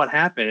and what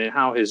happened and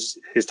how his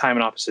time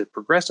in office had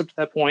progressed up to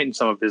that point and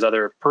some of his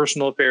other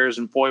personal affairs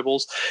and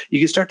foibles, you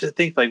can start to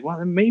think like, well,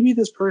 maybe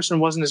this person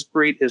wasn't as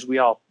great as we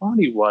all thought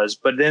he was.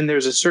 But then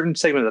there's a certain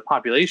segment of the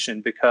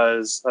population,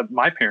 because of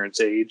my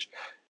parents' age,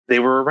 they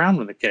were around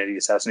when the Kennedy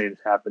assassination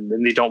happened,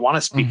 and they don't want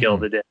to speak ill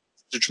of the dead.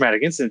 It's a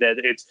traumatic incident.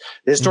 It's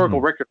the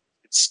historical record.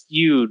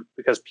 Skewed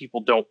because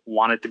people don't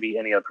want it to be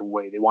any other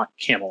way. They want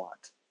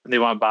Camelot. They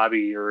want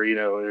Bobby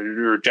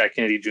or Jack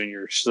Kennedy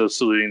Jr. So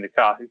saluting the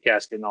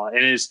casket and all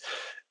that. And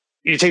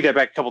you take that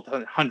back a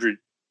couple hundred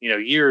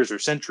years or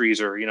centuries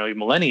or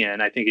millennia,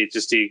 and I think it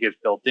gets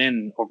built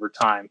in over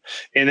time.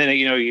 And then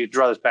you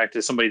draw this back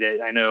to somebody that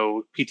I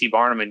know, P.T.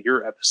 Barnum, in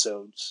your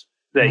episodes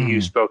that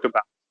you spoke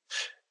about,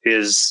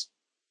 is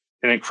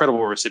an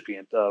incredible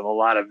recipient of a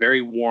lot of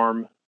very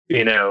warm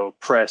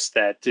press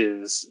that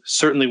is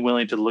certainly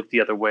willing to look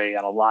the other way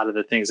on a lot of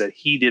the things that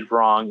he did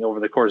wrong over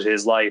the course of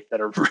his life that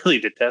are really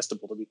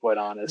detestable, to be quite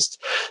honest.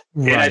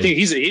 Right. And I think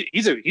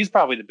he's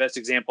probably the best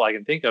example I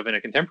can think of in a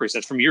contemporary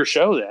sense from your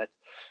show that,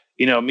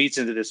 meets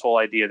into this whole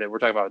idea that we're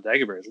talking about with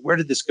Dagobert. Where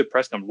did this good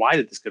press come? Why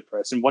did this good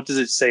press? And what does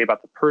it say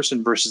about the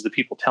person versus the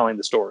people telling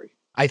the story?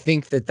 I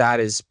think that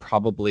is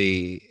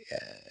probably,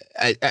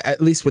 at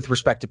least with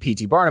respect to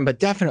P.T. Barnum, but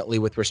definitely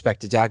with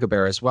respect to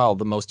Dagobert as well,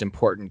 the most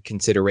important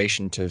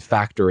consideration to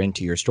factor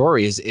into your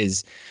story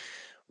is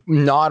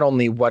not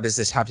only what does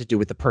this have to do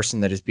with the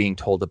person that is being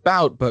told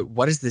about, but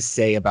what does this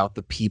say about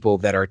the people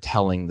that are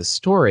telling the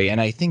story?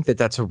 And I think that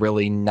that's a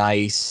really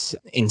nice,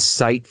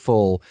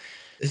 insightful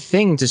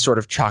thing to sort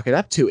of chalk it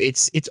up to.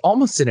 It's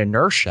almost an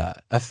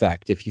inertia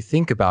effect, if you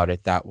think about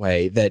it that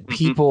way, that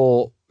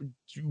people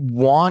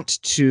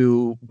want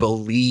to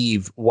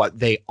believe what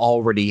they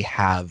already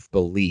have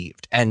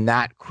believed. And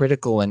that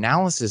critical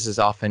analysis is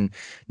often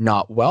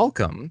not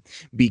welcome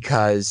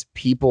because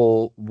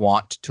people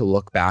want to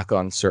look back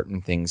on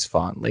certain things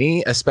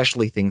fondly,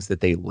 especially things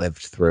that they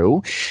lived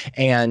through.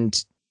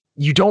 And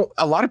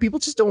a lot of people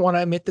just don't want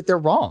to admit that they're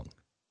wrong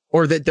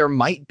or that there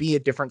might be a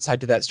different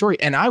side to that story.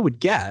 And I would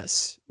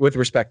guess, with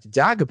respect to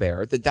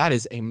Dagobert, that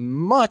is a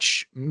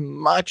much,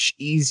 much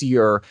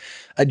easier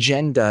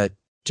agenda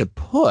to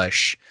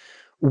push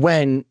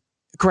when,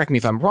 correct me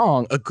if I'm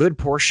wrong, a good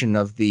portion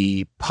of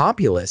the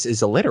populace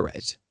is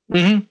illiterate.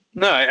 No,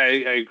 I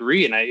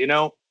agree. And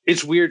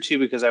it's weird too,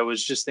 because I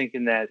was just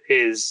thinking that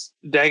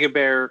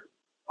Dagobert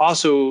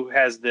also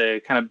has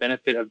the kind of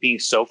benefit of being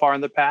so far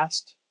in the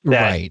past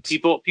that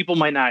people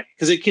might not,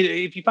 because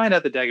if you find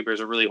out that Dagobert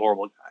is a really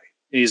horrible guy,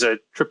 he's a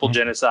triple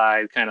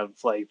genocide kind of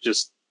like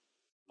just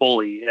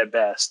bully at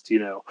best,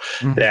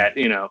 that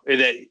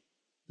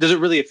does it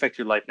really affect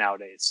your life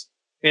nowadays?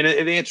 And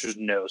the answer is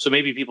no. So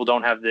maybe people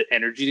don't have the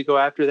energy to go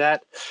after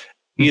that.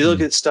 You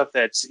look at stuff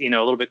that's, a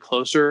little bit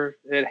closer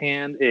at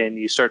hand, and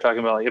you start talking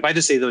about, like, if I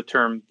just say the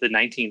term the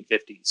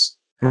 1950s,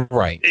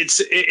 right?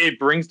 It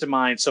brings to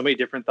mind so many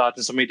different thoughts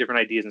and so many different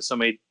ideas in so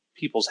many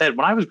people's head.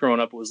 When I was growing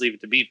up, it was Leave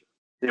It to Beaver.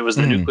 It was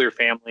the nuclear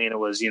family, and it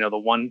was,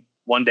 the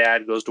one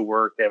dad goes to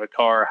work, they have a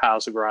car, a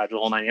house, a garage, the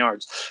whole 9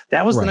 yards.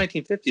 That was the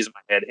 1950s in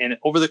my head. And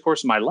over the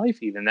course of my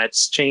life, even,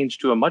 that's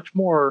changed to a much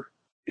more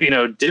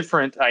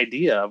different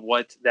idea of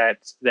what that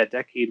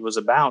decade was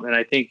about. And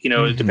I think,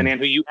 depending on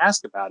who you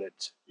ask about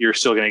it, you're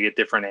still going to get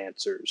different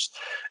answers.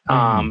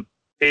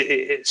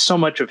 So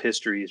much of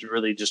history is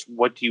really just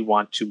what do you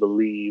want to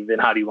believe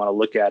and how do you want to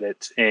look at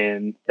it?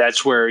 And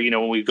that's where,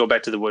 when we go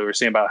back to the way we were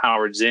saying about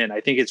Howard Zinn, I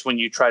think it's when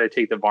you try to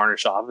take the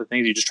varnish off of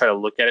things, you just try to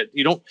look at it.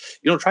 You don't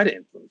try to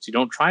influence. You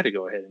don't try to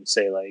go ahead and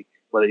say, like,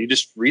 whether you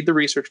just read the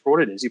research for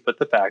what it is, you put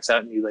the facts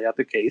out and you lay out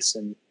the case.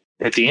 And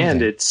at the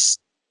end, it's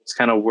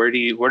kind of where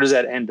does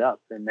that end up?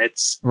 And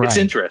it's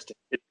interesting.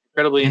 It's an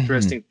incredibly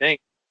interesting thing.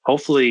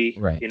 Hopefully,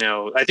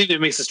 I think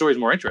it makes the stories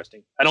more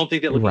interesting. I don't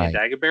think that looking at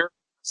Dagobert,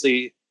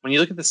 see, when you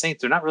look at the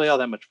Saints, they're not really all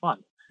that much fun.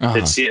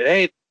 It's,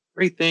 hey,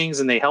 great things,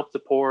 and they helped the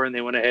poor, and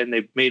they went ahead and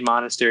they made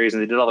monasteries,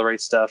 and they did all the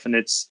right stuff, and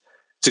it's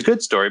a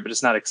good story, but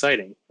it's not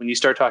exciting. When you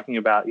start talking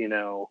about,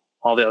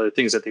 all the other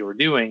things that they were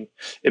doing,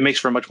 it makes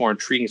for a much more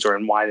intriguing story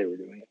and why they were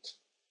doing it.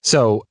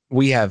 So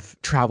we have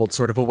traveled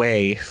sort of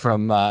away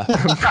from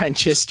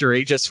French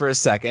history just for a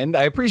second.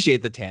 I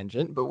appreciate the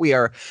tangent, but we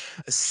are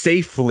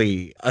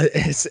safely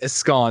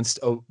ensconced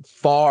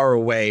far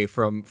away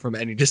from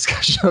any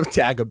discussion of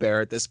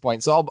Dagobert at this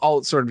point. So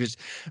I'll sort of just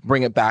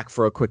bring it back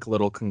for a quick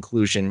little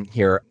conclusion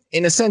here.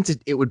 In a sense,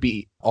 it would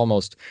be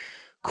almost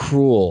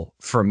cruel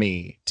for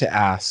me to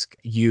ask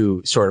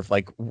you sort of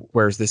like,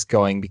 where's this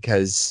going?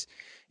 Because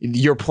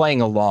you're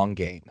playing a long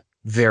game.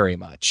 Very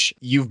much.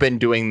 You've been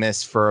doing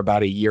this for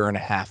about 1.5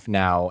 years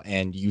now,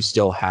 and you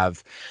still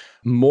have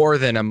more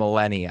than a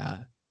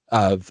millennia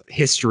of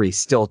history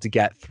still to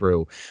get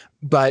through.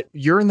 But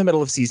you're in the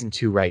middle of season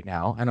 2 right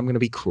now, and I'm going to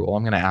be cruel.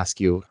 I'm going to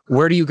ask you,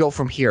 where do you go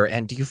from here?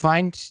 And do you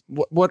find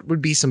what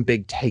would be some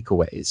big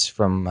takeaways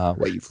from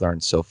what you've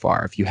learned so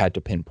far, if you had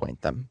to pinpoint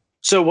them?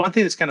 So one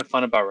thing that's kind of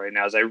fun about right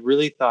now is I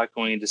really thought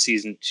going into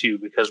season 2,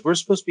 because we're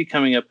supposed to be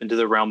coming up into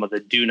the realm of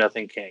the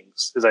Do-Nothing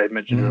Kings, as I had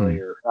mentioned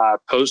earlier,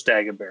 post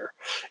Dagobert.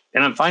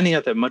 And I'm finding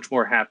out that much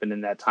more happened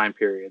in that time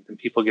period than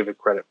people give it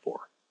credit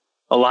for.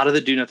 A lot of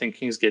the Do-Nothing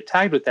Kings get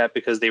tagged with that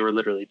because they were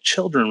literally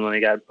children when they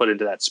got put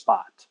into that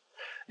spot.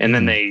 And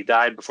then they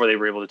died before they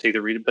were able to take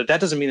the read. But that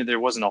doesn't mean that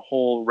there wasn't a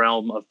whole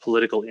realm of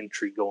political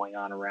intrigue going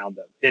on around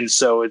them. And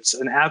so it's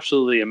an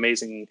absolutely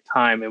amazing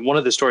time. And one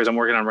of the stories I'm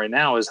working on right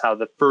now is how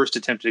the first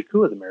attempted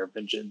coup of the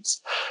Merovingians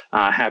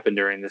happened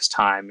during this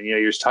time. And,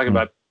 you're talking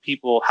about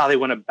people, how they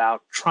went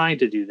about trying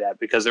to do that,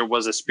 because there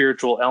was a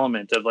spiritual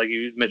element of, like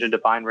you mentioned,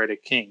 divine right of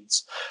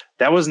kings.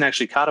 That wasn't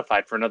actually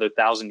codified for another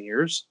 1,000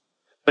 years.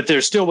 But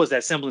there still was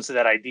that semblance of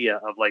that idea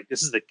of, like,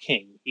 this is the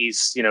king.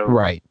 He's,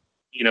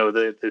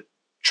 the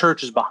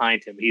church is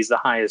behind him. He's the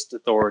highest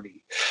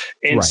authority.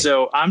 And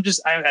so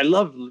I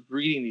love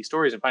reading these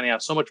stories and finding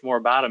out so much more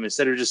about him,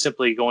 instead of just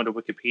simply going to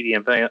Wikipedia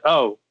and finding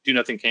out,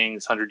 Do-Nothing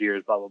Kings, 100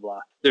 years, blah, blah, blah.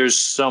 There's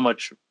so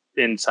much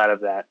inside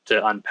of that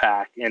to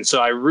unpack. And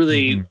so I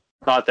really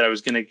thought that I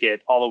was going to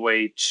get all the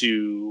way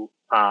to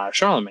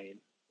Charlemagne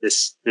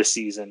this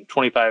season,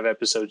 25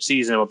 episode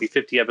season. It will be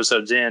 50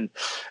 episodes in.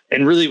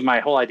 And really my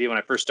whole idea when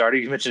I first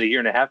started, you mentioned 1.5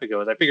 years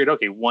ago, is I figured,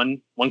 okay,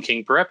 one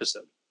king per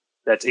episode.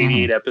 That's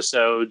 88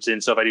 episodes.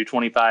 And so if I do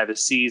 25 a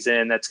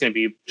season, that's going to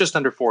be just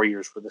under 4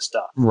 years for the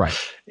stuff.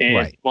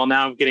 Well,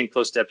 now I'm getting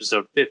close to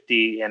episode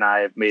 50, and I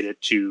have made it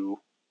to,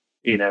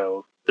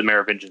 the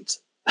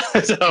Merovingians.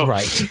 So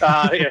right.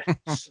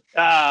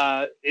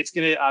 It's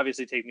going to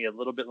obviously take me a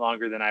little bit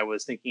longer than I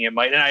was thinking it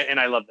might. And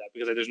I love that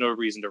because there's no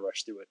reason to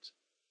rush through it.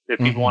 If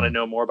people want to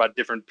know more about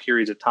different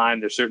periods of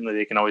time,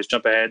 they can always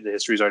jump ahead. The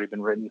history's already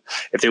been written.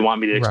 If they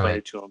want me to explain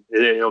it to them,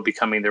 it'll be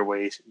coming their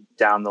way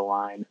down the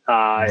line.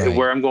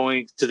 Where I'm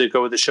going to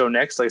go with the show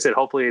next, like I said,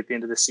 hopefully at the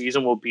end of the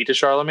season, we'll be to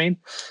Charlemagne.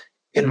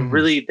 And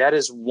really, that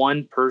is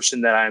one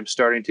person that I'm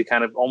starting to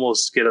kind of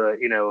almost get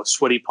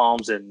sweaty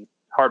palms and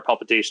heart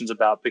palpitations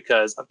about,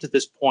 because up to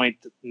this point,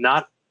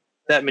 not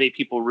that many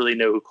people really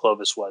know who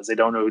Clovis was. They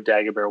don't know who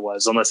Dagobert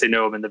was, unless they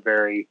know him in the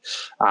very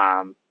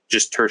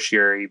just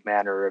tertiary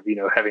manner of,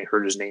 having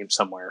heard his name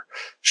somewhere.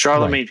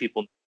 Charlemagne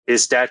people,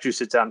 his statue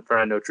sits out in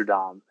front of Notre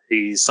Dame.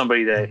 He's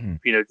somebody that,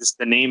 just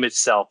the name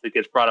itself, it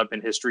gets brought up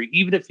in history,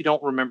 even if you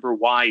don't remember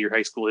why your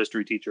high school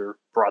history teacher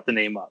brought the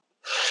name up.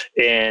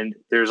 And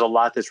there's a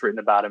lot that's written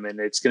about him, and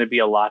it's going to be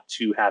a lot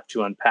to have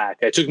to unpack.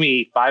 It took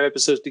me 5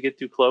 episodes to get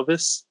through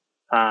Clovis.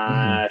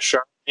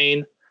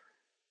 Charlemagne,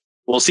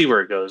 we'll see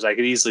where it goes. I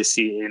could easily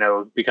see,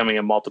 becoming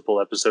a multiple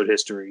episode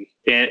history.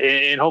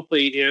 And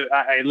hopefully,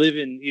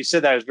 you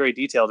said that was very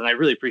detailed, and I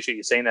really appreciate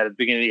you saying that at the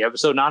beginning of the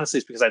episode. And honestly,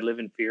 it's because I live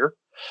in fear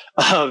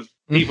of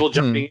people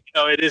jumping,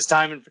 it is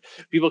time, and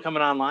people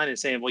coming online and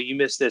saying, well, you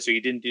missed this or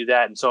you didn't do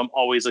that. And so I'm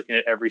always looking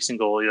at every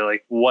single,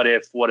 like, what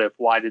if,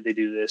 why did they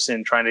do this,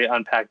 and trying to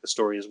unpack the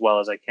story as well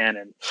as I can.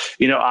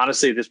 And,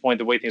 honestly, at this point,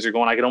 the way things are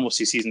going, I could almost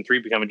see season 3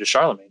 becoming just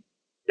Charlemagne.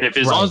 And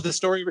as long as the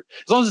story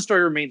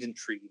remains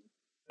intriguing.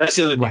 That's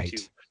the other thing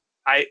too.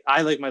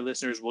 I like my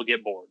listeners will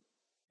get bored.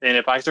 And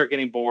if I start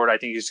getting bored, I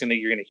think you're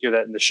going to hear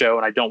that in the show,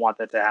 and I don't want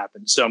that to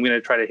happen. So I'm going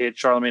to try to hit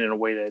Charlemagne in a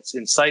way that's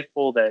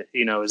insightful, that,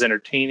 is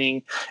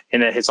entertaining,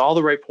 and that hits all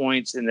the right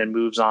points and then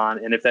moves on.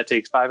 And if that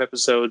takes 5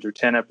 episodes or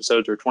 10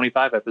 episodes or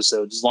 25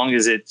 episodes, as long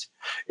as it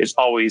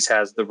always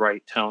has the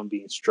right tone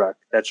being struck,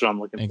 that's what I'm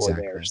looking for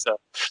there. So,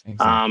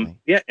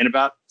 in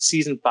about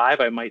season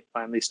 5, I might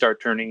finally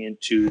start turning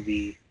into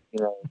the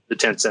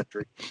 10th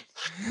century.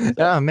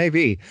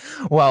 Maybe.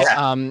 Well,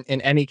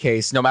 in any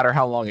case, no matter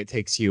how long it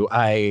takes you,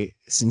 I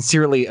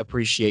sincerely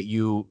appreciate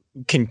you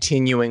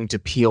continuing to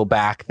peel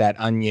back that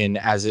onion,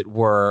 as it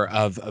were,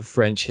 of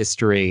French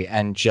history,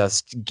 and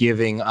just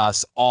giving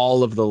us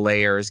all of the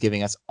layers,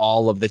 giving us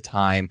all of the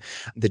time.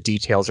 The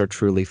details are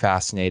truly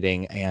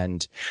fascinating,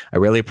 and I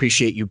really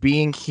appreciate you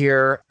being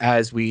here.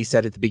 As we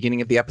said at the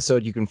beginning of the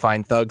episode, you can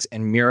find Thugs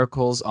and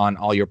Miracles on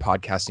all your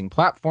podcasting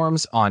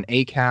platforms, on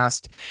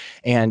Acast,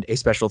 and a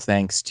special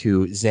thanks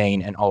to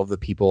Zane and all of the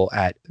people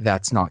at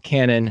That's Not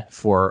Canon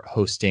for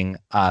hosting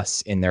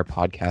us in their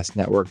podcast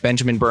network.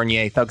 Benjamin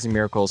Bernier, Thugs and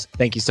Miracles,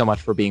 thank you so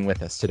much for being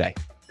with us today.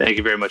 Thank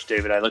you very much,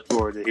 David. I look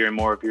forward to hearing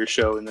more of your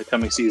show in the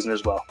coming season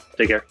as well.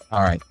 Take care.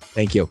 All right.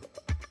 Thank you.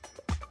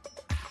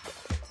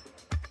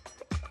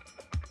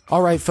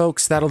 All right,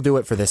 folks, that'll do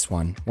it for this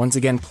one. Once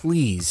again,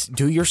 please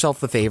do yourself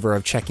the favor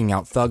of checking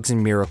out Thugs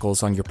and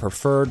Miracles on your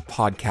preferred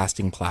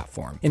podcasting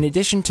platform. In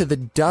addition to the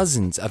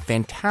dozens of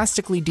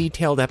fantastically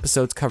detailed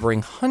episodes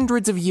covering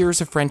hundreds of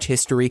years of French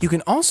history, you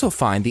can also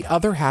find the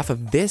other half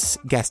of this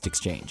guest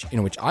exchange,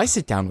 in which I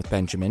sit down with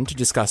Benjamin to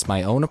discuss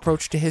my own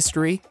approach to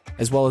history,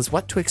 as well as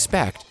what to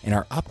expect in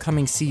our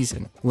upcoming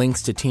season.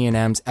 Links to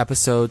TNM's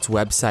episodes,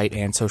 website,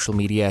 and social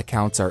media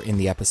accounts are in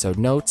the episode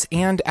notes.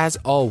 And as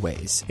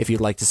always, if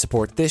you'd like to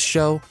support this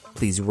show,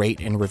 please rate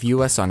and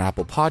review us on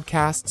Apple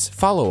Podcasts,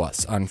 follow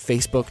us on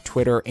Facebook,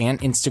 Twitter, and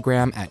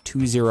Instagram at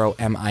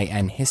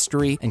 20min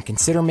history, and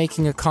consider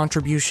making a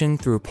contribution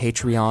through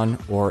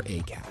Patreon or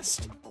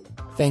Acast.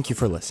 Thank you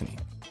for listening.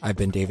 I've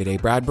been David A.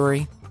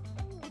 Bradbury,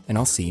 and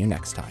I'll see you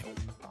next time.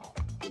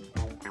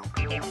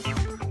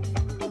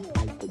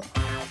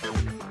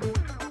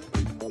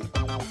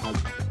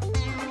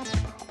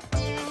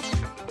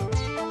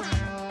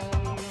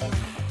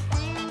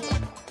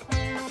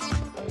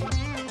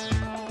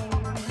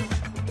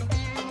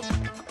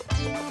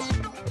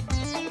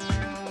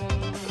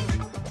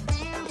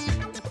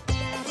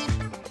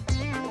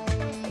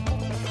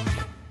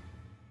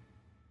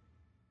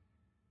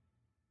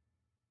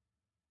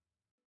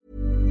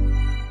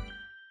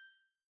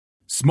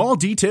 Small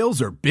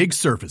details are big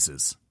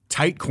surfaces.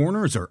 Tight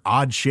corners are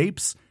odd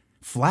shapes.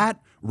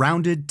 Flat,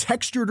 rounded,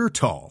 textured, or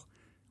tall.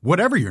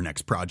 Whatever your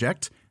next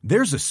project,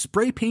 there's a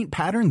spray paint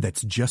pattern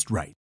that's just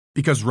right.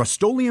 Because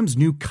Rust-Oleum's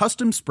new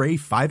Custom Spray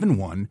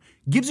 5-in-1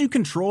 gives you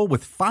control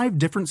with 5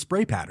 different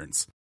spray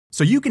patterns.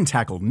 So you can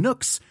tackle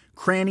nooks,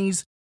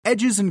 crannies,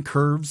 edges, and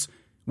curves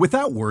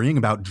without worrying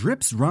about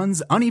drips,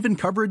 runs, uneven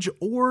coverage,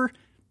 or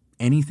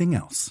anything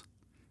else.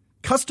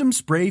 Custom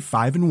Spray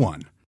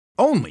 5-in-1.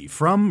 Only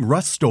from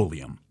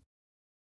Rust-Oleum.